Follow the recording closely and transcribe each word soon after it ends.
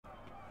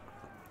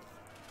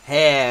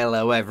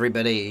Hello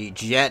everybody,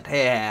 Jet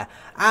here,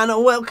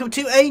 and welcome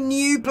to a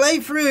new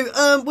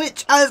playthrough,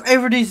 which, as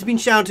everybody's been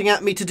shouting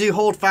at me to do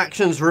Horde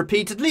Factions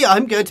repeatedly,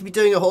 I'm going to be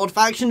doing a Horde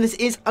Faction. This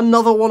is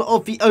another one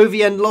of the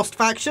OvN Lost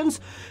Factions.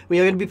 We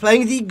are going to be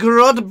playing the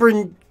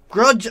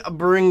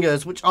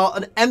Grudgebringers, which are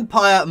an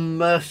Empire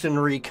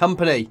mercenary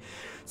company.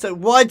 So,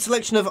 wide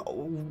selection of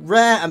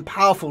rare and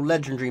powerful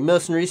legendary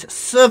mercenaries,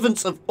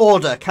 servants of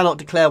order, cannot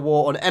declare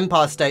war on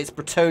Empire states,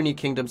 Bretonnia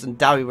kingdoms and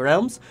Dowie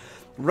realms.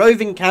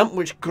 Roving camp,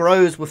 which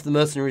grows with the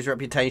mercenaries'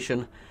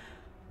 reputation.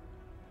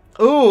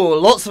 Ooh,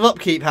 lots of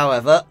upkeep,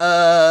 however.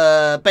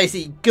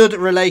 Basically, good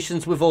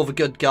relations with all the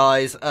good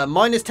guys.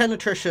 Minus 10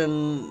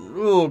 attrition.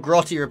 Ooh,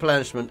 grotty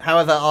replenishment.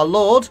 However, our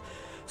Lord,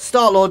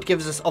 Star Lord,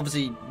 gives us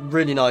obviously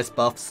really nice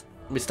buffs.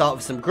 We start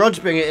with some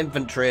Grudgebringer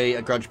infantry,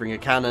 a Grudgebringer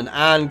cannon,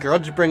 and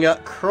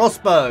Grudgebringer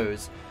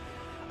crossbows.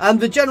 And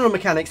the general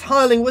mechanics: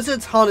 hireling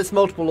wizards harness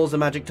multiple laws of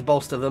magic to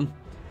bolster them.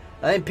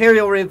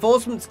 Imperial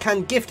reinforcements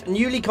can gift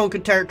newly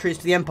conquered territories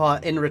to the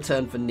Empire in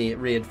return for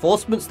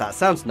reinforcements. That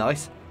sounds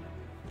nice.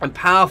 And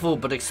powerful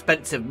but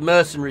expensive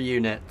mercenary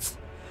units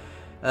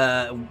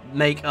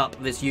make up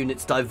this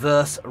unit's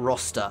diverse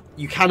roster.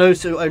 You can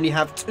also only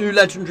have 2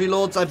 legendary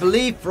lords, I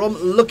believe, from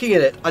looking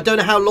at it. I don't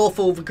know how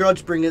lawful the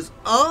Grudgebringers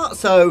are,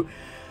 so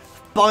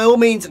by all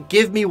means,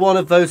 give me one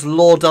of those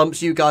lore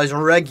dumps you guys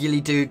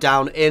regularly do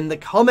down in the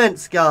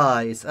comments,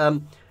 guys.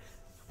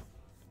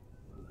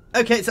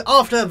 Okay, so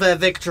after their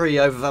victory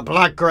over the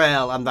Black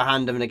Grail and the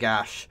Hand of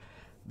Nagash,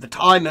 the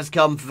time has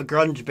come for the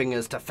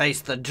Grudgebringers to face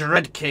the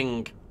Dread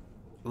King.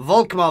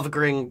 Volkmar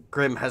the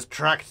Grim has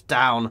tracked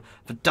down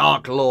the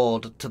Dark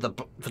Lord to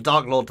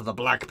the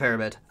Black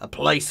Pyramid, a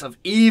place of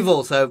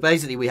evil. So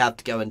basically, we have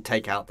to go and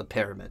take out the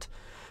pyramid.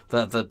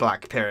 The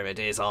Black Pyramid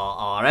is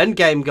our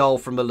endgame goal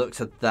from the looks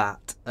of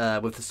that.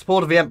 With the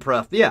support of the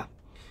Emperor, yeah.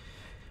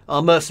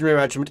 Our mercenary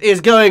regiment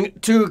is going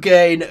to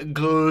gain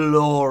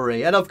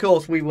glory. And of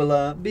course, we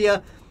will be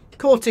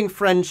courting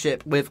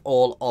friendship with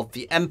all of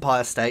the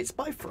Empire states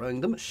by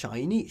throwing them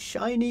shiny,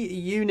 shiny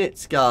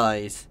units,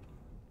 guys.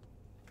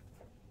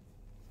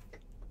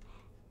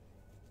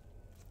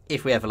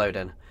 If we ever load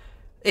in.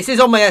 This is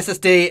on my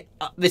SSD.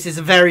 This is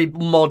a very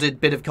modded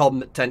bit of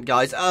content,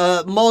 guys.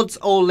 Mods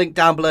all linked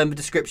down below in the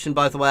description,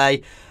 by the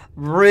way.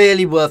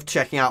 Really worth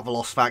checking out the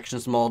Lost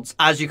Factions mods.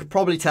 As you could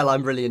probably tell,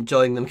 I'm really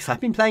enjoying them because I've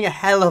been playing a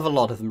hell of a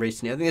lot of them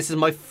recently. I think this is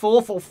my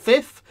 4th or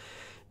 5th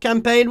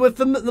campaign with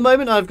them at the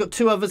moment. I've got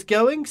 2 others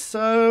going,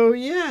 so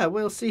yeah,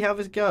 we'll see how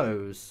this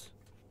goes.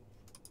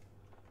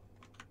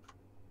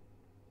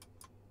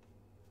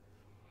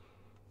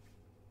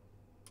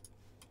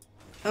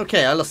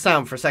 Okay, I lost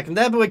sound for a second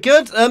there, but we're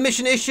good.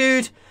 Mission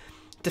issued.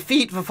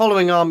 Defeat the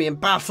following army in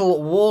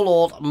battle.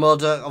 Warlord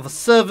murder of the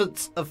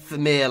servants of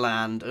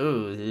Femirland.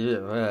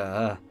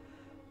 Ooh,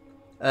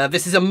 yeah.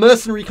 This is a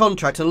mercenary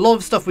contract, and a lot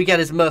of stuff we get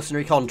is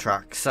mercenary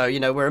contracts. So, you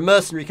know, we're a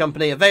mercenary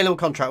company. Available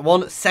contract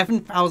 1,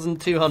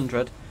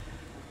 7,200.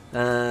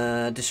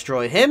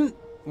 Destroy him,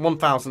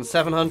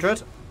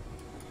 1,700.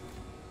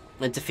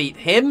 And defeat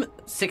him,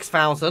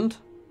 6,000.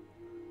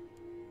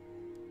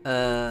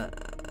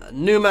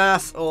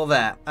 Numas or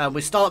there.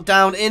 We start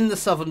down in the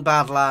southern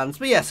Badlands.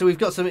 But yeah, so we've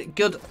got some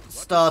good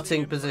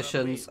starting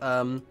positions.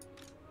 I'm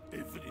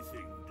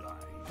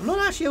not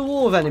actually at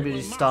war with anybody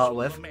to start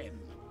with.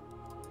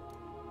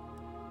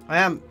 I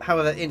am,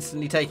 however,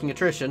 instantly taking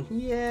attrition.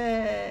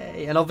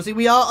 Yay! And obviously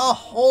we are a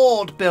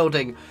horde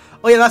building.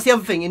 Oh yeah, that's the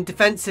other thing. In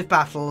defensive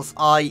battles,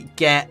 I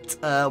get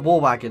war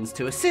wagons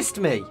to assist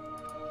me.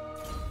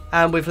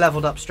 And we've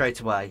leveled up straight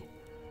away.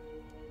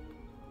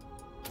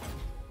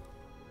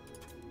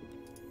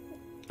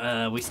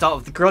 We start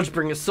with the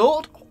Grudgebringer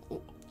sword,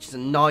 which is a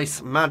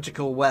nice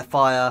magical wet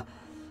fire,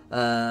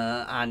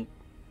 and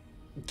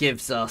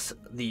gives us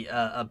the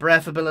a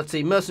breath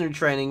ability, mercenary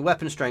training,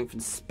 weapon strength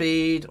and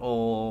speed,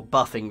 or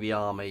buffing the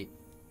army.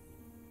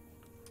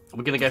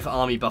 We're going to go for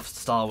army buffs to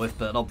start with,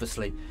 but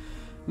obviously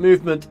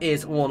movement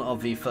is one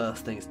of the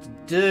first things to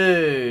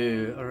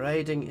do.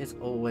 Raiding is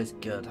always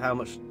good. How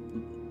much?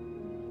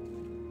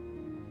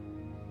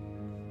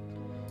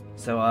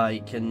 So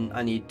I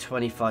need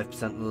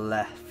 25%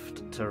 left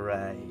to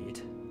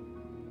raid.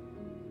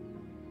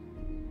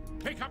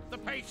 Pick up the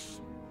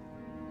pace.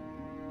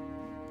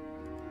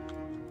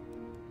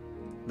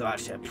 Though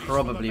actually I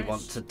probably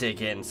want to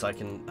dig in so I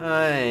can...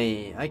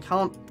 I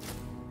can't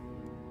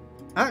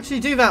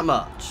actually do that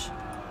much.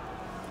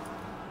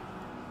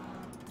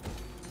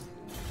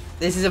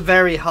 This is a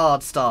very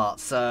hard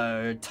start.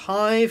 So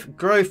tithe,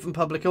 growth and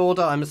public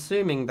order. I'm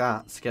assuming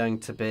that's going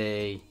to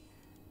be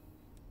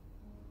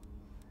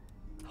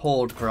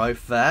horde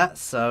growth there.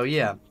 So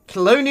yeah.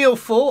 Colonial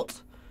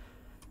fort.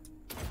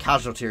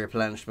 Casualty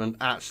replenishment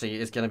actually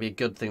is going to be a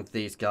good thing for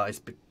these guys,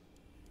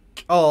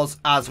 because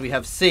as we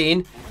have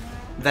seen,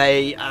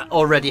 they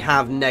already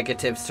have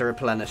negatives to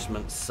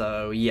replenishment.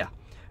 So yeah,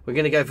 we're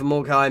going to go for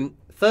Morgheim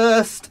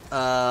first.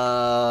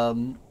 I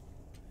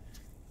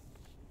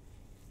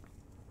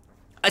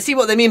see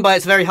what they mean by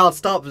it's a very hard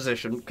start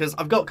position, because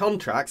I've got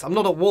contracts. I'm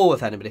not at war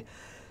with anybody.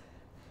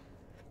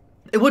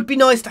 It would be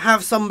nice to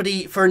have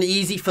somebody for an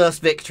easy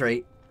first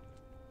victory.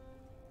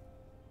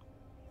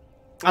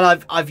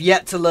 And I've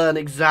yet to learn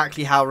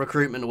exactly how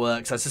recruitment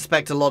works. I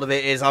suspect a lot of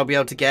it is I'll be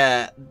able to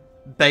get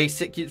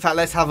basic... In fact,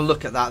 let's have a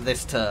look at that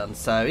this turn.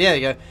 So, yeah,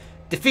 you go.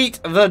 Defeat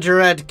the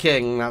Dread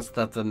King. That's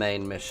the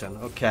main mission.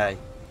 Okay.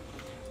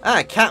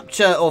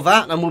 Capture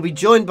Ovat, and we'll be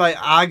joined by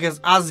Asgar's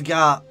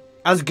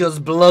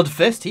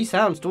Bloodfist. He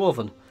sounds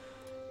dwarven.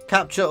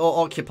 Capture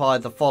or occupy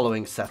the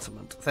following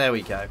settlement. There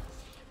we go.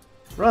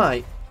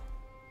 Right.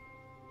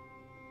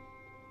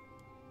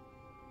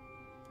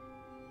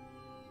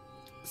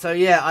 So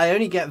yeah, I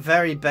only get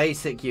very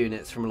basic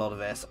units from a lot of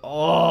this.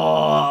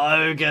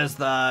 Oh, ogres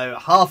though.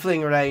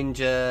 Halfling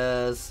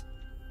rangers.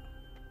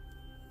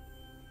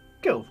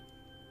 Cool.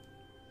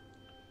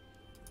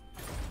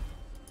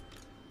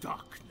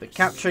 But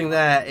capturing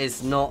there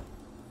is not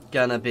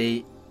gonna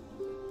be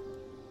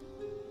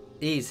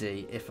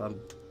easy, if I'm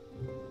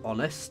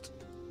honest.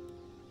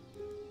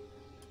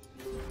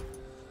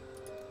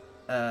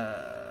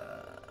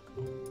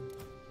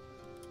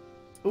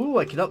 Ooh,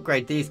 I can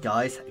upgrade these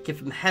guys. Give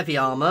them heavy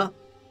armor.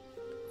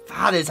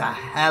 That is a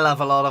hell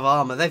of a lot of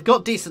armor. They've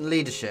got decent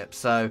leadership,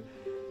 so...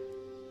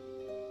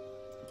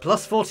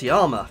 Plus 40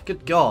 armor.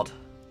 Good God.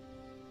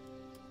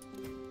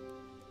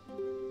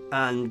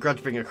 And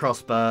Grudgebringer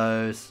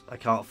crossbows. I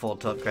can't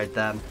afford to upgrade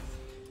them.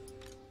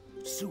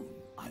 Soon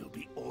I'll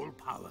be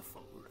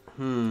all-powerful.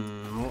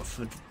 What's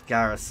the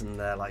garrison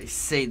there? Like, you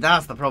see,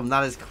 that's the problem.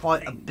 That is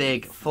quite a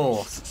big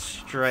force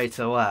straight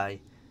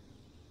away.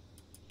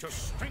 To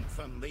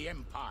strengthen the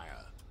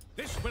Empire,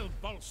 this will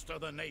bolster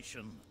the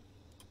nation.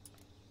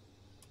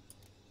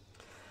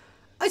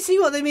 I see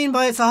what they mean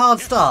by it's a hard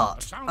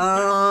start.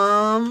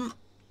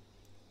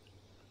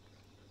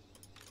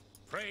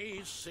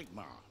 Praise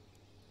Sigma.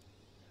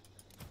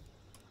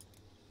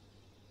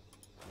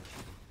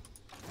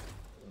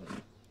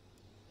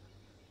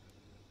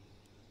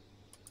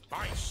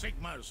 By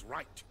Sigma's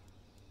right,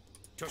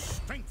 to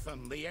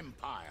strengthen the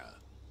Empire.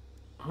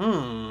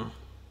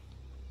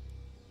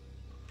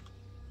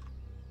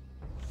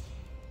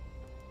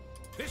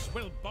 This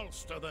will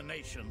bolster the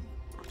nation.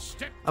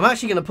 I'm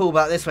actually going to pull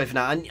back this way for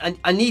now.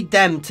 I need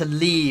them to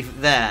leave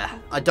there.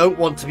 I don't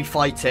want to be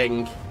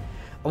fighting.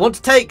 I want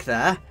to take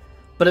there,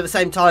 but at the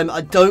same time,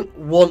 I don't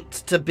want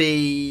to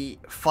be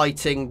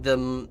fighting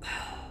them.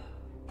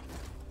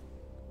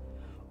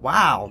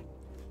 Wow.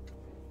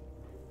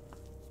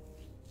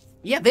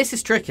 Yeah, this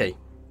is tricky.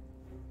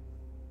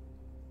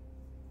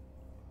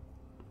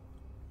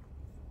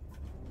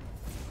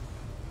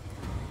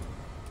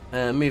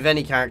 Move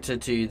any character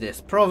to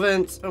this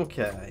province.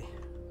 Okay.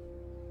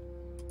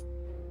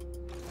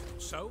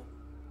 So?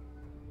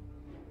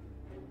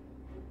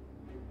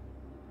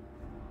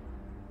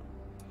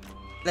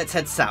 Let's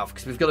head south,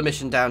 because we've got a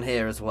mission down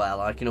here as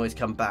well. I can always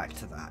come back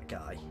to that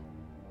guy.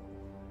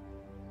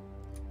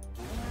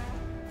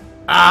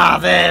 Ah,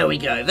 there we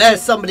go.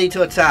 There's somebody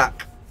to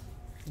attack.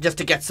 Just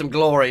to get some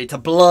glory, to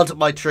blood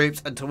my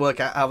troops, and to work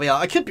out how we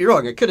are. I could be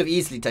wrong. I could have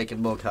easily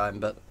taken more time,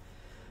 but...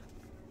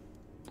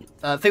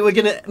 I think we're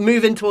going to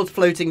move in towards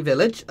Floating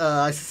Village.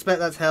 I suspect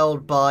that's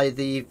held by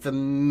the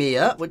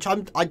Vermeer, which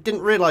I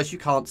didn't realise you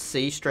can't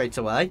see straight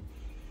away.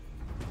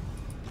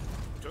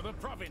 To the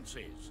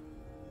provinces.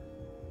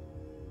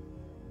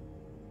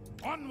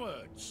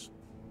 Onwards.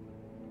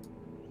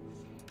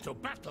 To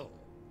battle.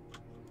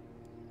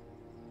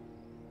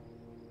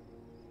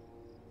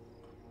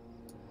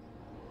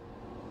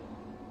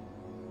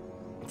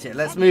 Yeah,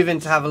 let's move in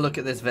to have a look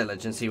at this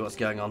village and see what's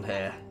going on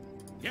here.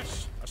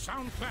 Yes, a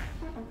sound plan.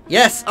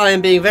 Yes, I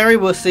am being very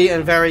wussy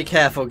and very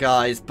careful,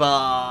 guys,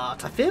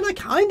 but I feel I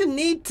kind of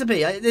need to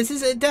be. This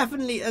is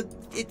definitely...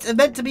 it's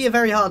meant to be a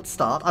very hard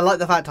start. I like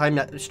the fact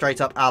I'm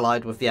straight up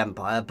allied with the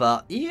Empire,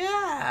 but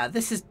yeah,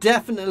 this is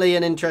definitely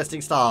an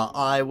interesting start.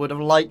 I would have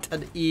liked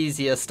an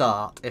easier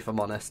start, if I'm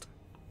honest.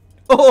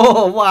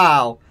 Oh,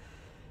 wow.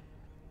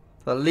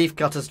 The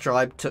Leafcutters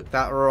tribe took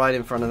that right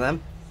in front of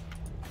them.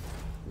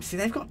 See,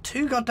 they've got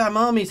 2 goddamn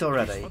armies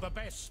already. For the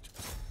best.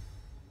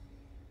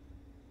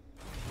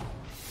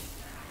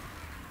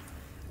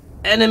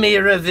 Enemy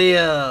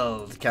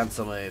revealed.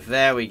 Cancel move.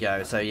 There we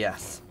go. So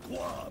yes.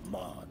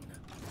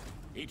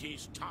 It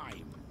is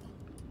time.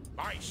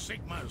 By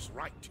Sigma's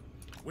right,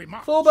 we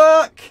must fall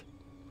back.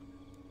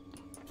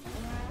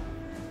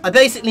 I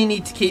basically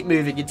need to keep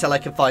moving until I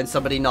can find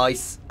somebody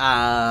nice,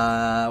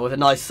 with a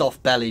nice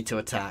soft belly to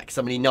attack.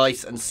 Somebody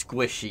nice and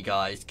squishy,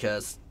 guys.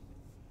 Because,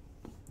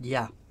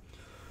 yeah.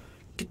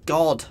 Good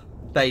God.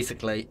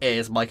 Basically,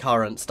 is my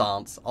current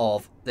stance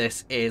of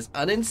this is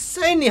an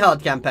insanely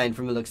hard campaign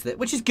from the looks of it,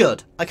 which is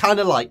good. I kind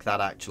of like that,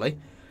 actually.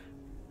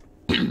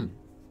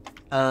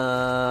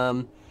 That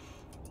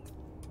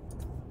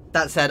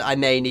said, I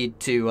may need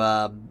to,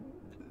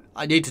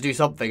 I need to do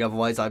something,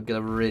 otherwise I'm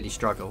going to really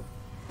struggle.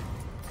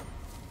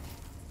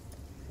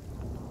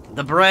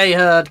 The Bray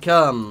Herd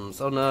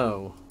comes. Oh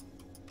no.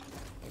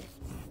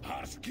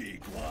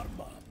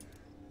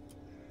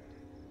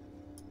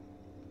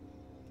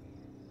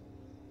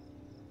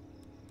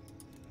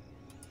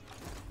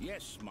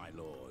 Yes, my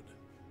lord.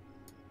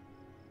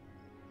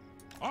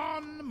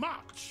 On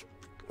march.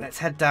 Let's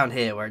head down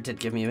here where it did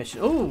give me a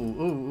mission. Ooh,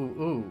 ooh,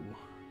 ooh, ooh.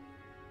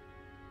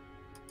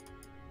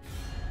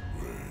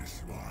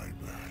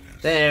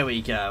 There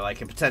we go. I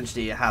could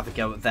potentially have a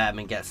go at them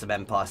and get some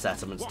Empire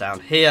settlements down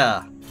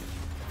here.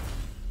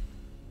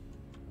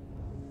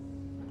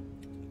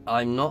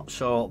 I'm not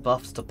sure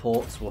buffs to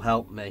ports will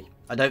help me.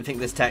 I don't think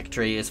this tech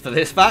tree is for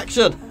this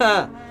faction.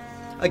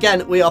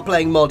 Again, we are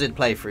playing modded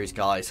playthroughs,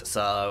 guys,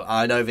 so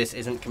I know this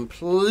isn't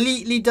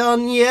completely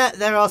done yet.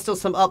 There are still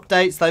some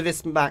updates, though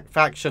this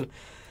faction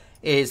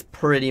is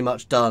pretty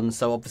much done,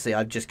 so obviously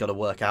I've just got to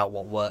work out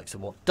what works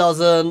and what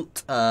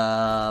doesn't.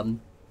 I've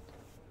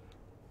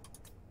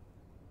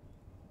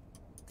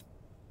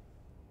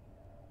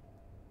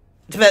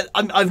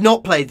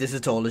not played this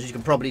at all, as you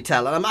can probably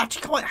tell, and I'm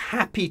actually quite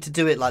happy to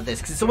do it like this,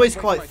 because it's always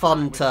quite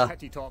fun to...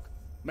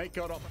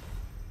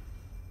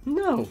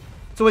 No.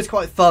 It's always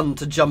quite fun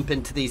to jump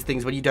into these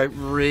things when you don't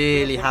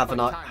really have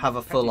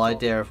a full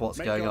idea of what's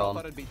going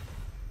on.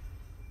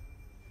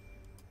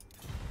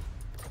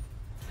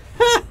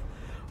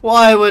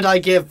 Why would I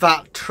give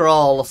that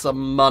troll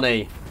some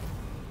money?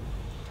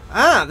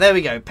 Ah, there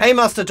we go.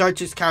 Paymaster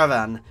Drych's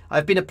caravan. I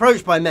have been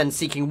approached by men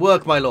seeking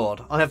work, my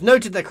lord. I have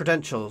noted their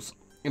credentials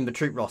in the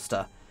troop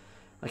roster.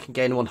 I can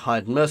gain one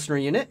hired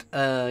mercenary unit,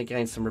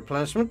 gain some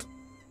replenishment.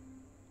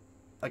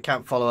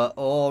 Account follower,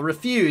 or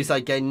refuse,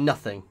 I gain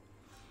nothing.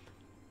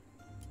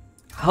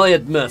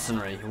 Hired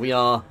mercenary. We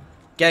are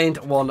gained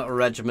one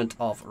regiment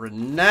of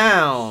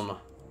renown.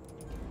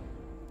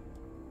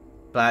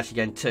 But I actually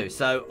gained two.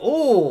 So,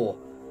 oh!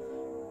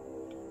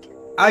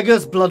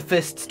 Agus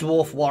Bloodfist's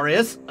dwarf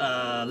warriors,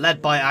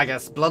 led by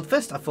Agus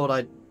Bloodfist. I thought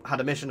I had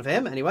a mission for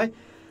him. Anyway,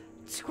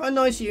 it's quite a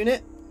nice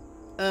unit.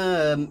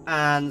 And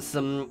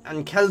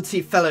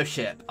Kelty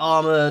Fellowship,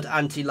 armored,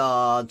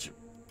 anti-large.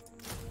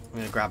 I'm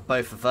going to grab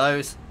both of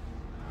those.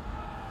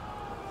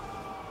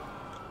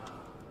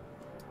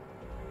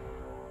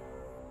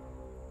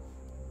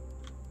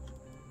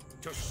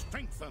 To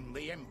strengthen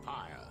the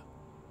Empire.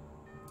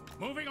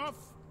 Moving off.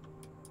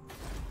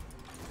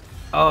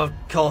 Oh, of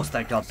course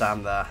they're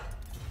goddamn there.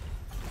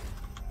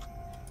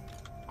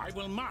 I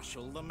will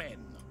marshal the men.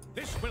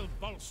 This will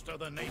bolster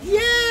the nation.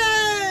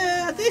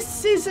 Yeah,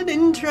 this is an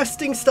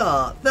interesting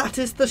start. That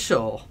is the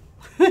sure.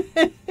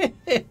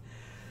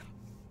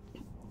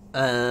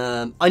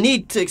 I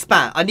need to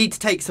expand. I need to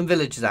take some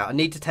villages out. I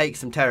need to take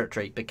some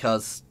territory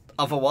because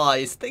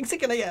otherwise things are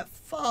going to get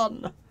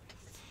fun.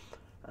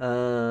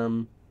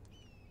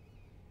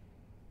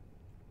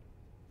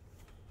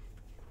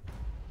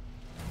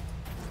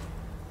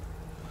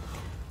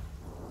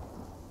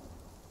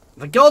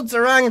 The gods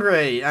are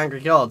angry.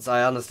 Angry gods.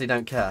 I honestly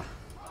don't care.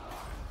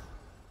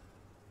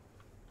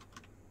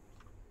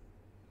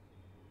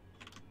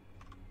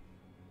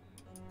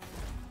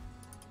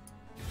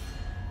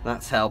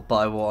 That's held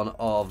by one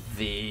of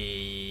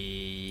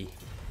the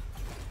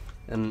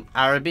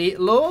Araby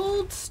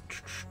lords.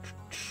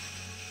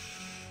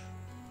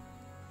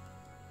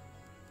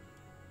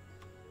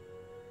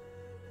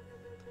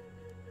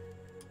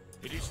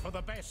 It is for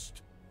the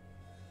best.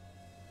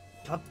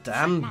 God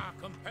damn.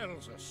 Sigmar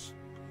compels us.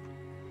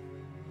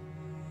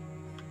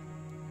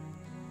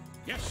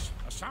 Yes,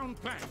 a sound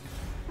plan.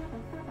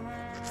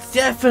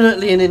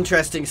 Definitely an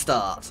interesting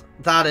start.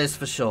 That is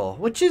for sure.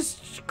 Which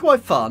is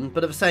quite fun,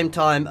 but at the same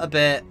time a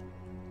bit...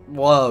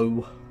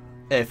 whoa,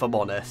 if I'm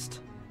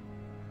honest.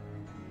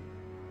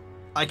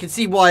 I can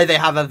see why they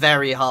have a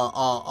very hard...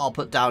 are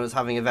put down as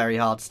having a very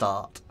hard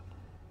start.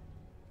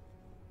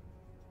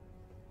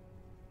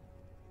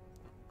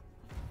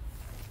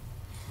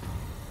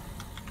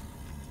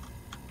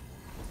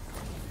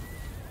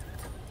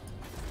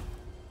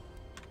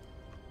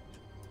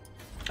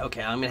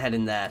 Okay, I'm going to head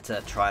in there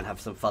to try and have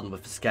some fun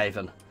with the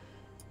Skaven.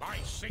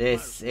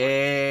 This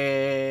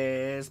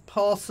is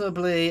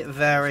possibly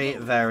very,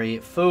 very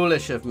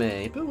foolish of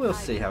me, but we'll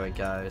see how it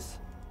goes.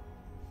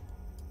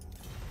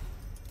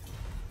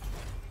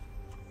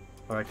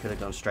 Or I could have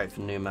gone straight for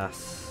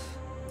Numas.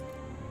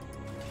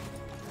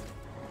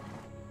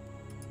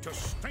 To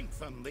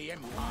strengthen the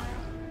Empire.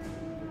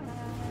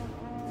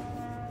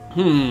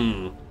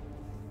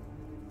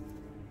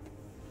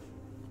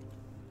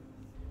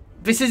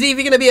 This is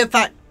either going to be a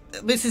fact.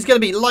 This is going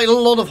to be like a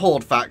lot of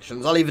Horde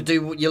factions. I'll either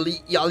do.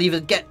 I'll either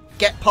get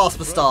past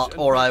the start,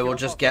 or I will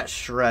just get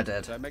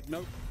shredded.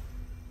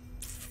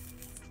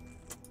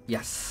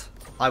 Yes,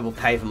 I will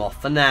pay them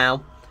off for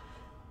now.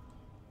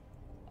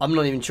 I'm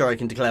not even sure I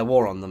can declare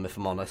war on them, if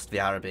I'm honest. The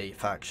Araby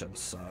factions,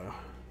 so.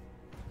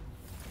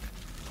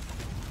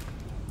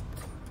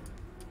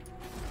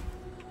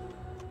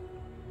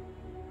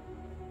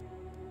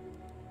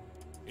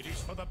 It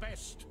is for the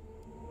best.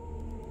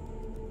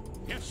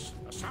 Yes,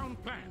 a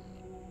sound plan.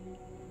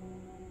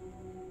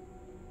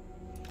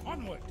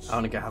 Onwards. I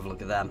want to go have a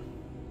look at them.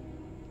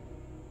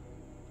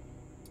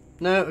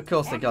 No, of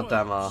course they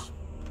goddamn are.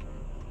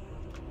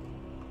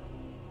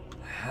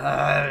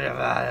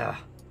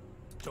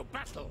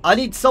 I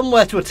need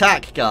somewhere to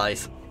attack,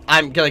 guys.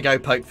 I'm going to go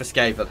poke for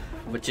Skaven,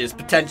 which is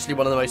potentially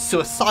one of the most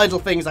suicidal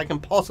things I can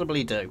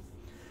possibly do.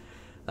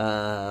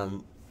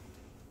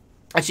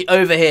 Actually,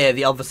 over here,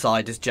 the other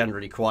side is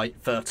generally quite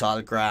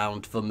fertile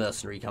ground for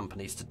mercenary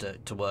companies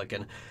to work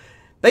in.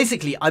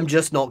 Basically, I'm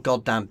just not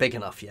goddamn big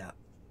enough yet.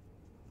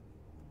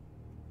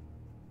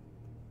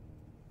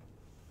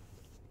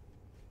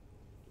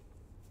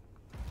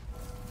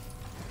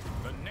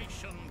 The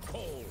nation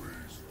calls.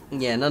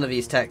 Yeah, none of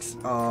these techs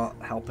are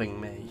helping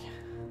me.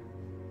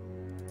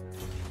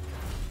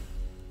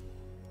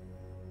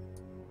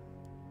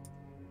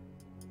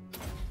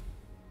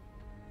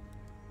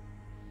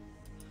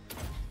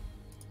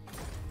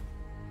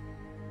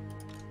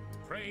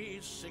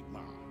 Praise Sigma.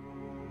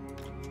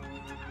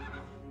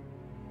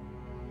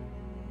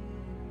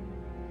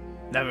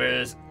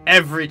 There is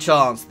every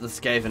chance the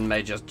Skaven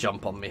may just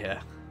jump on me here.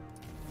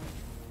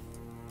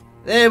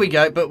 There we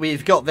go, but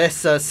we've got this.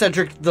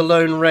 Cedric the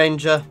Lone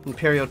Ranger,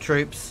 Imperial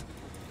troops.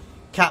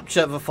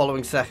 Capture the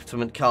following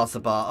settlement,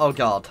 Karsabar. Oh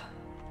god.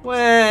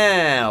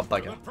 Well,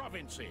 bugger.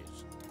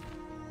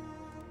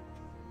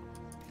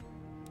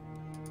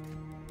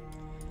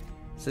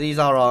 So these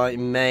are our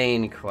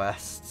main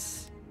quests.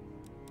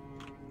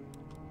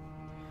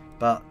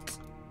 But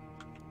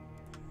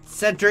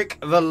Cedric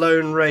the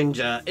Lone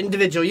Ranger,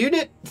 individual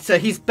unit. So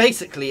he's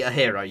basically a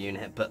hero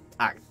unit, but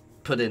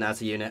put in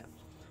as a unit.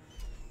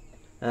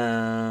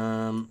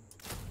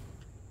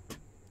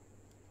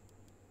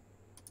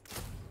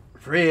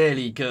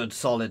 Really good,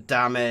 solid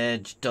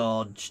damage,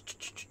 dodge,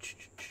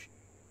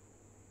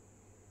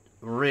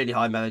 really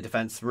high melee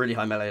defense, really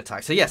high melee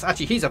attack. So yes,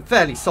 actually he's a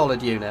fairly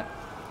solid unit.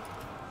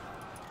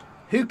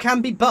 Who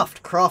can be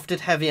buffed?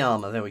 Crafted heavy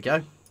armor. There we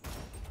go.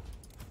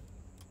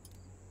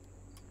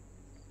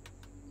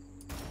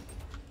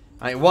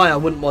 Why I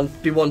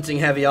wouldn't be wanting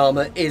heavy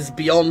armor is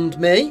beyond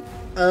me.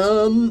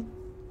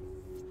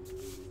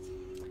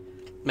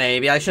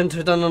 Maybe I shouldn't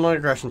have done an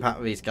aggression pact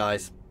with these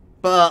guys.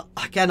 But,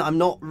 again, I'm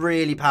not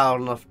really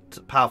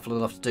powerful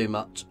enough to do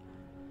much.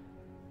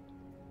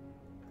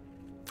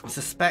 I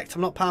suspect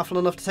I'm not powerful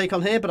enough to take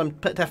on here, but I'm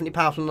definitely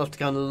powerful enough to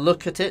go and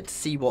look at it,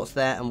 see what's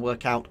there, and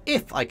work out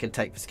if I can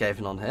take the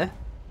Skaven on here.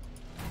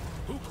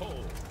 Who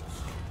calls?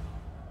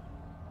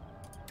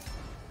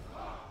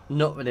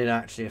 Not that it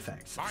actually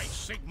affects My us.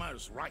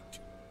 Sigma's right.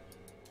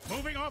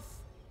 Moving off.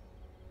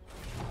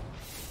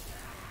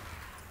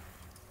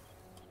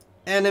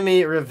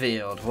 Enemy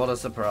revealed. What a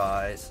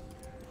surprise.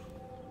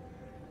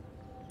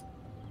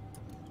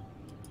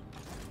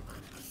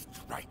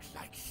 Strike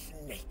like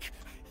snake.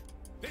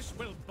 This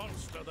will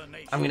bolster the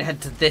nation. I'm going to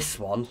head to this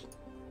one.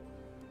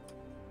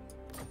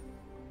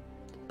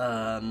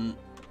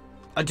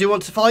 I do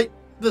want to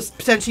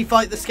potentially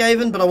fight the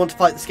Skaven, but I want to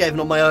fight the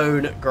Skaven on my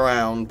own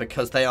ground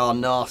because they are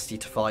nasty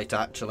to fight,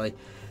 actually.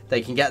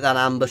 They can get that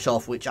ambush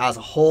off, which as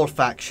a Horde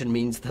faction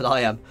means that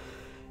I am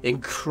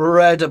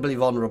incredibly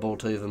vulnerable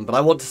to them. But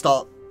I want to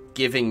start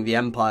giving the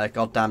Empire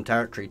goddamn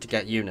territory to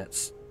get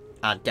units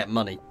and get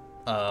money.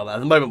 At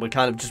the moment, we're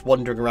kind of just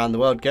wandering around the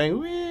world going,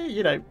 wee,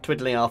 you know,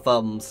 twiddling our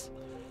thumbs.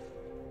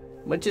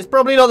 Which is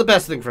probably not the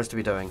best thing for us to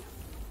be doing.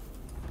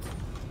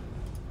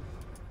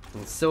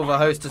 And Silver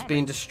Host has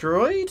been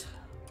destroyed.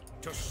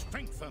 To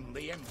strengthen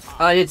the Empire.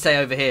 I did say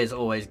over here is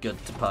always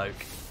good to poke.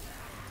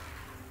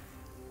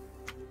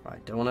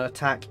 Right, don't want to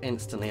attack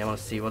instantly. I want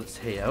to see what's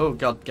here. Oh,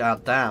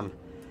 god damn.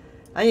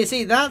 And you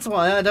see, that's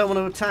why I don't want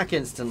to attack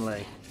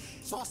instantly.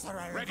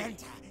 Sorcerer ready.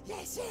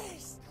 Yes,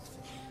 yes.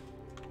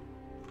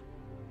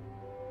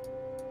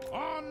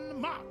 On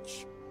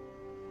march.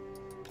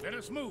 Let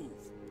us move.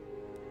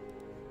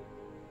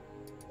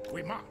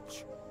 We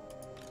march.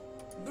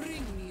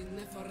 Bring me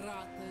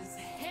Neferata's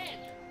head.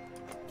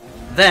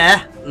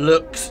 There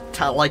looks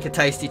like a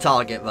tasty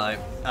target,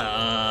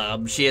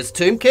 though. She is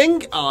Tomb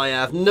King. I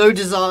have no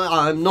desire.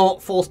 I'm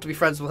not forced to be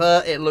friends with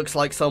her. It looks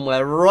like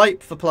somewhere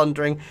ripe for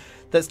plundering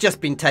that's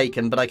just been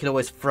taken, but I can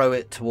always throw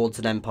it towards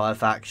an Empire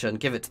faction,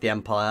 give it to the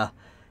Empire.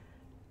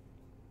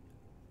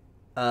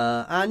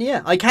 And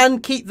yeah, I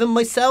can keep them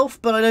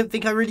myself, but I don't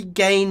think I really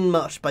gain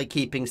much by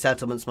keeping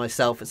settlements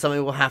myself. It's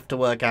something we'll have to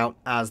work out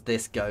as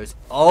this goes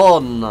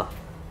on.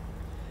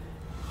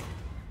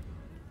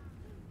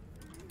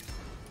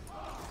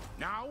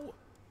 Now.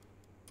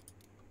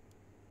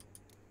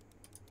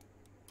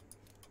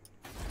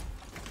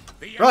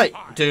 Right,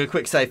 do a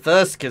quick save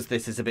first, because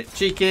this is a bit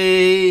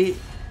cheeky.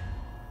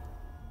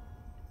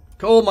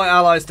 Call my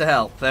allies to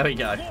help. There we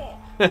go.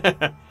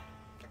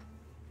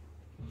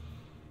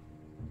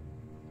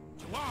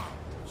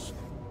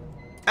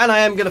 And I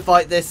am going to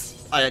fight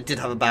this. I did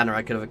have a banner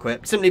I could have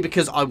equipped, simply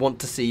because I want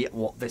to see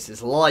what this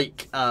is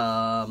like.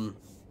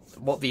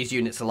 What these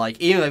units are like.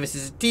 Even though this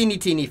is a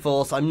teeny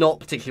force, I'm not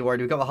particularly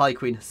worried. We've got the High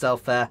Queen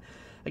herself there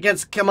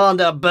against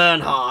Commander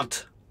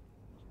Bernhardt.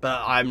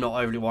 But I'm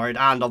not overly worried.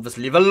 And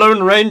obviously the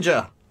Lone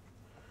Ranger.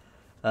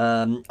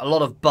 A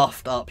lot of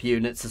buffed up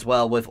units as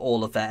well with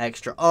all of their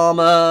extra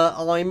armor.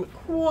 I'm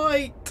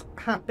quite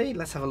happy.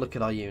 Let's have a look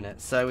at our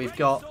units. So we've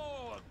got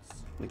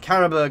the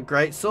Caribou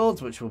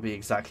Greatswords, which will be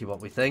exactly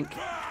what we think.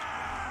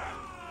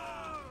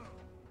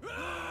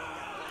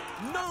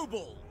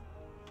 Noble.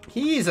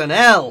 He's an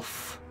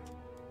elf.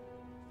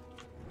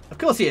 Of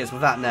course he is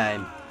with that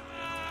name.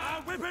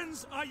 Our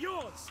weapons are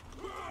yours.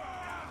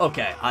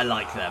 Okay, I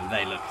like them.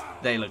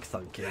 They look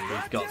thunky.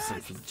 We've got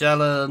some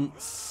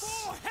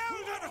flagellants,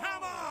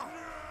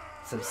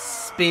 some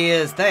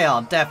spears. They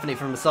are definitely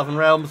from the Southern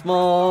Realms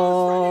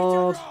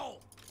mod.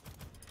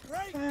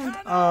 And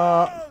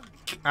our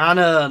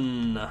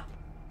cannon.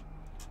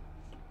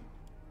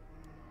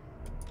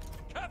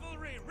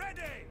 Cavalry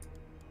ready.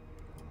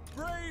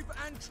 Brave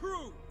and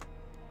true.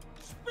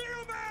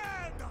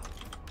 Spearman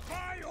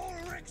by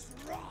Ulrich's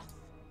wrath.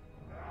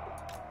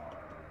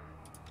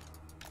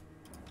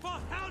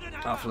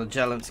 Our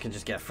flagellants can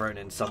just get thrown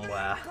in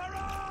somewhere.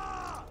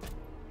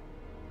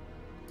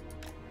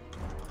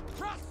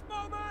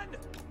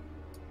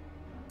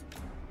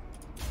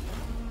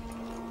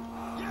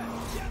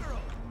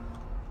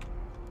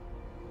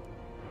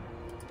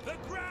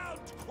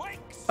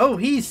 Oh,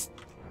 he's...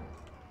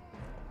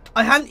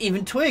 I hadn't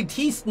even twigged.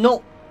 He's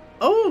not...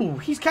 Oh,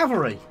 he's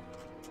cavalry.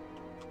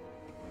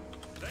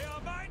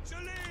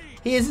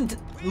 He isn't...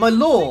 My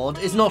lord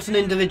is not an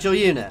individual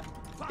unit.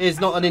 Is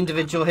not an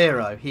individual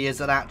hero. He is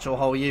an actual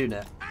whole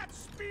unit.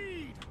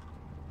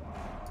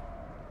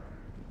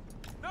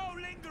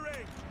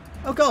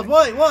 Oh god,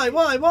 why?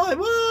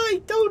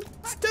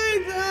 Don't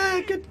stay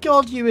there! Good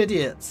god, you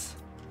idiots.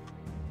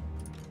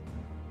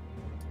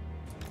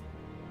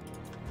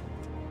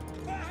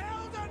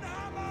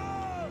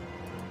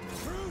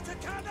 Through to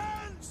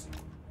cannons!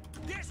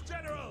 Yes,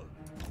 General!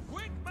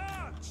 Quick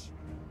march!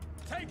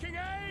 Taking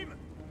aim!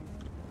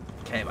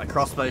 Okay, my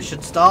crossbow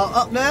should start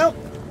up now.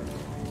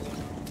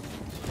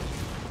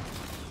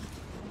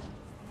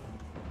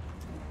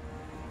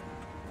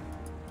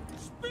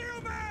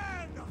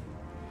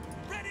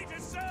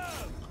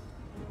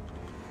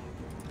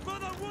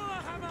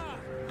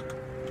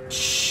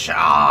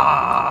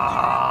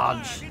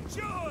 Charge!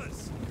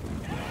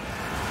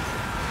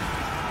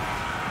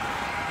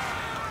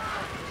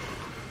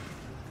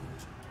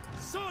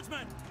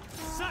 Swordsman,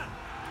 sir,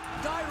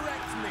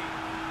 direct me.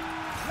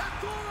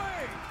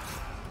 Lacoy!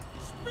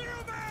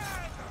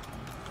 Spearman!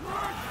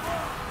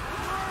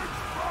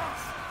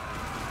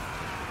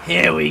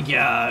 Here we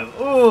go.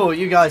 Oh,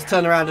 you guys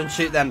turn around and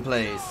shoot them,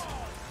 please.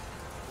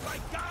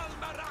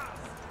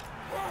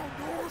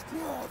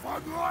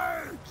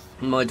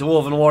 My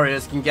dwarven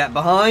warriors can get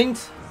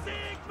behind.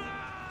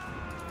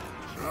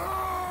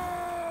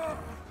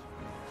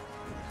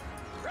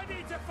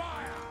 Ready to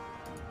fire.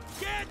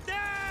 Get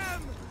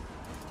them!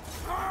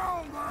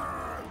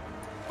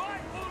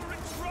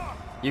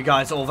 You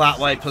guys all that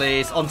way,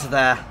 please. Onto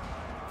there.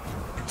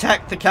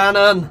 Protect the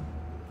cannon.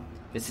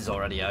 This is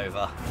already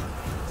over.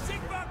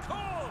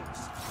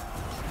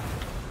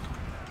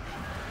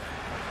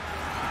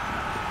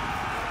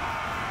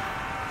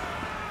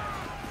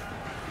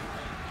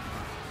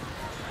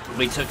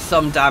 We took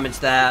some damage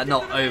there,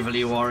 not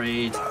overly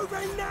worried.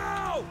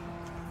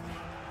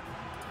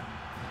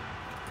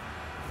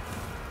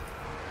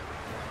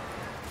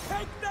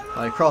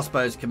 My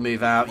crossbows can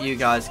move out, you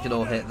guys can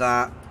all hit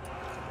that.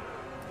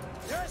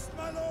 Yes,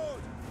 my lord!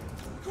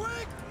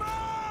 Quick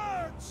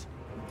march!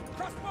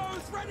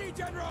 Crossbows ready,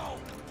 General!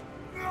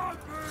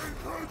 Nothing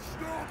can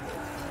stop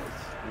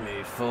us!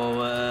 Move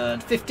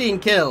forward. 15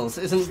 kills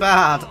isn't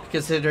bad,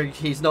 considering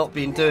he's not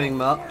been doing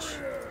much.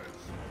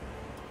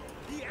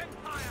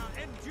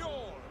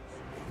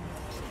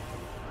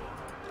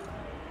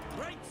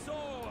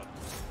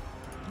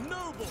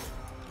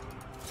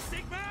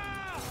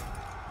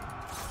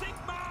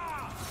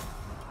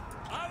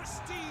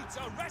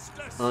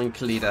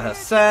 Uncleader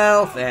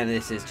herself, and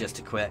this is just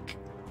a quick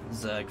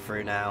zerg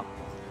through now.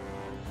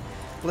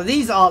 Well,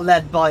 these are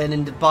led by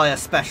a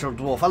special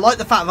dwarf. I like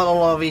the fact that a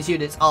lot of these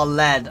units are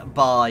led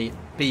by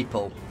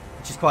people,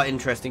 which is quite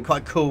interesting,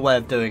 quite a cool way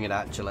of doing it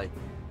actually.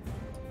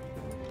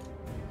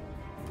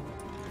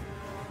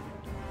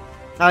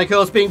 And of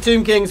course, being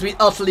Tomb Kings, we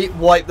utterly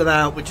wipe them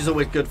out, which is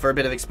always good for a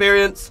bit of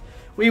experience.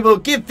 We will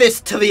give this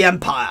to the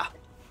Empire.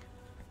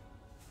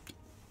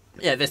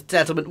 Yeah, this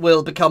settlement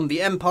will become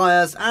the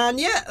Empire's, and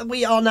yeah,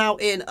 we are now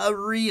in a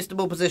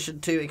reasonable position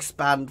to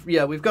expand.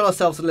 Yeah, we've got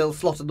ourselves a little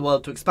slot in the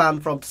world to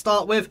expand from to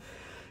start with.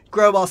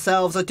 Grow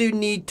ourselves. I do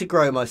need to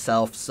grow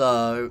myself,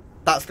 so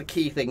that's the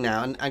key thing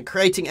now. And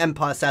creating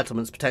Empire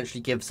settlements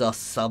potentially gives us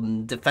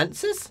some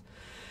defences.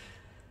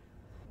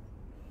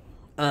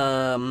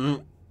 I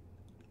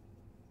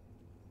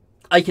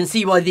can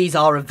see why these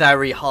are a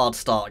very hard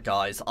start,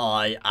 guys.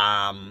 I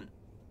am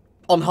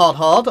on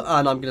hard,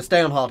 and I'm going to stay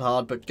on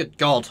hard, but good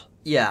God.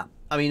 Yeah,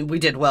 I mean, we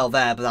did well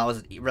there, but that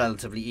was a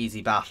relatively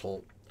easy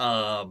battle.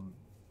 And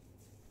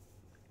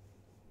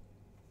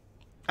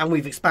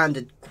we've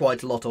expanded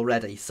quite a lot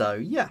already, so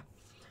yeah.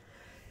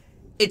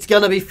 It's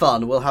going to be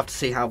fun. We'll have to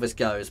see how this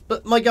goes.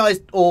 But my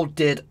guys all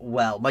did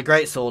well. My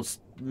greatswords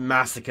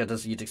massacred,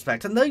 as you'd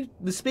expect, and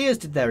the spears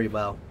did very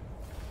well.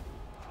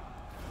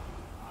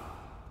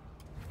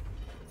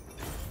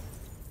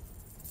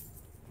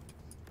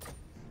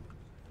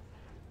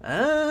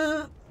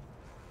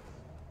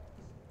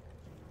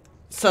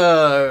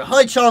 So,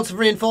 high chance of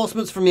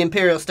reinforcements from the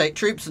Imperial State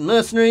troops and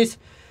mercenaries.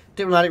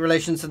 Diplomatic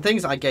relations and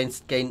things. I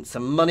gained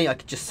some money. I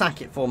could just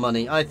sack it for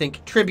money. I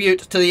think tribute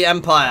to the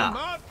Empire.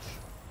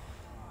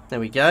 There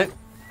we go.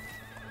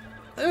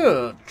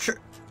 Ugh,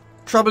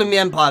 troubling the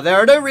Empire. There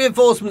are no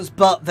reinforcements,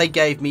 but they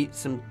gave me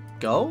some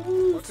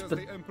gold. But,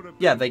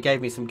 yeah, they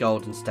gave me some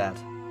gold instead.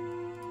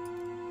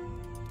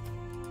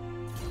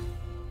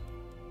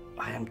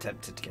 I am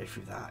tempted to go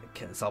through that,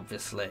 because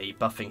obviously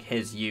buffing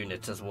his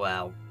unit as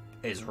well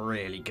is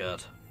really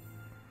good.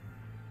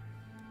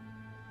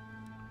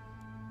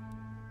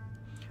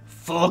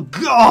 For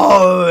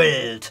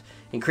gold!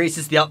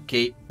 Increases the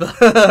upkeep.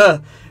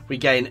 We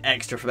gain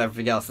extra from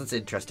everything else. That's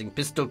interesting.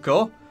 Pistol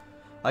core.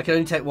 I can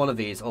only take one of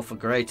these. Or for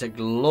greater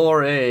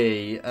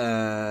glory.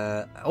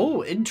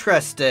 Oh,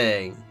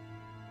 interesting.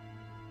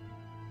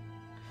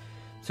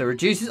 So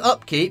reduces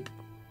upkeep.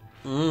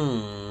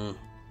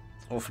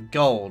 Or for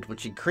gold,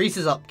 which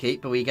increases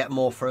upkeep, but we get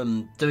more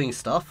from doing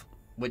stuff,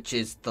 which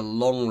is the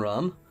long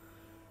run.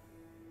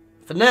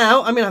 For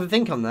now, I'm going to have a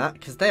think on that,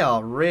 because they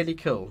are really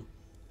cool.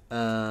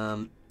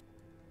 For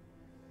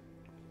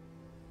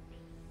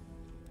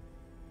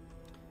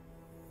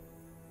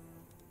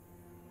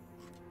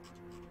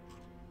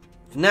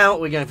now,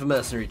 we're going for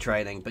mercenary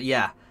training. But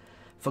yeah,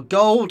 for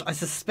gold, I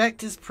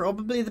suspect is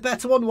probably the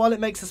better one. While it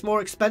makes us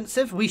more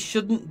expensive, we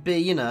shouldn't be,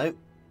 you know...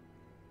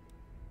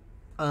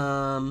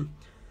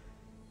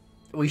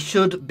 we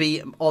should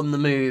be on the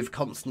move,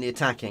 constantly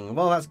attacking.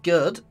 Well, that's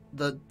good.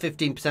 The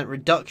 15%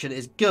 reduction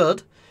is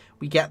good.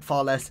 We get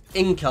far less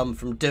income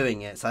from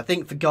doing it. So I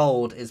think for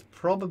gold is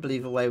probably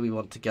the way we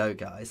want to go,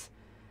 guys.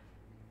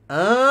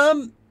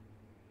 Yeah,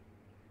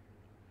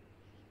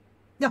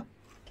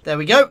 there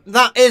we go.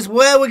 That is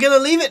where we're going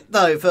to leave it,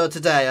 though, for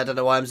today. I don't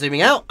know why I'm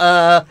zooming out.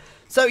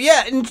 So,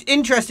 yeah,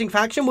 interesting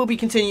faction. We'll be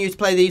continuing to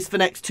play these for the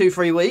next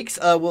 2-3 weeks.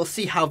 We'll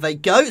see how they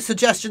go.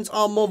 Suggestions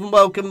are more than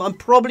welcome. I'm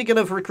probably going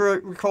to have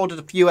recorded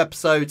a few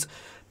episodes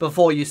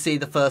before you see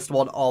the first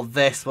one of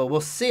this. Well,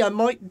 we'll see. I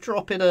might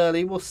drop it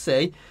early. We'll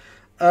see.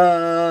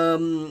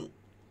 But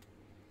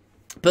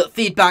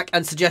feedback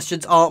and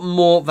suggestions are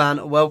more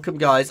than welcome,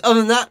 guys. Other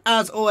than that,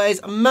 as always,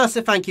 a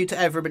massive thank you to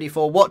everybody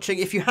for watching.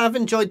 If you have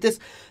enjoyed this,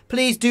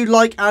 please do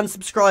like and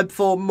subscribe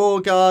for more,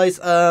 guys.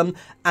 And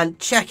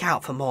check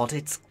out for mod.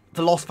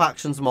 The Lost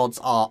Factions mods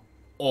are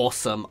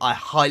awesome. I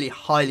highly,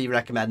 highly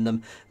recommend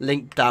them.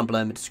 Link down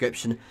below in the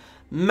description.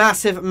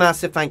 Massive,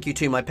 massive thank you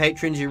to my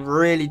patrons. You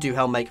really do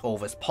help make all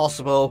this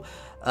possible.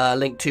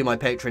 Link to my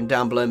Patreon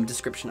down below in the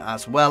description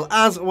as well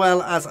as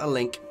a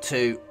link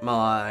to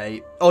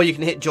my... Or you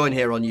can hit join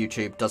here on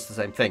YouTube. Does the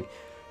same thing.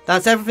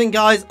 That's everything,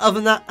 guys. Other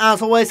than that,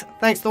 as always,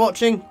 thanks for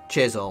watching.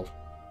 Cheers all.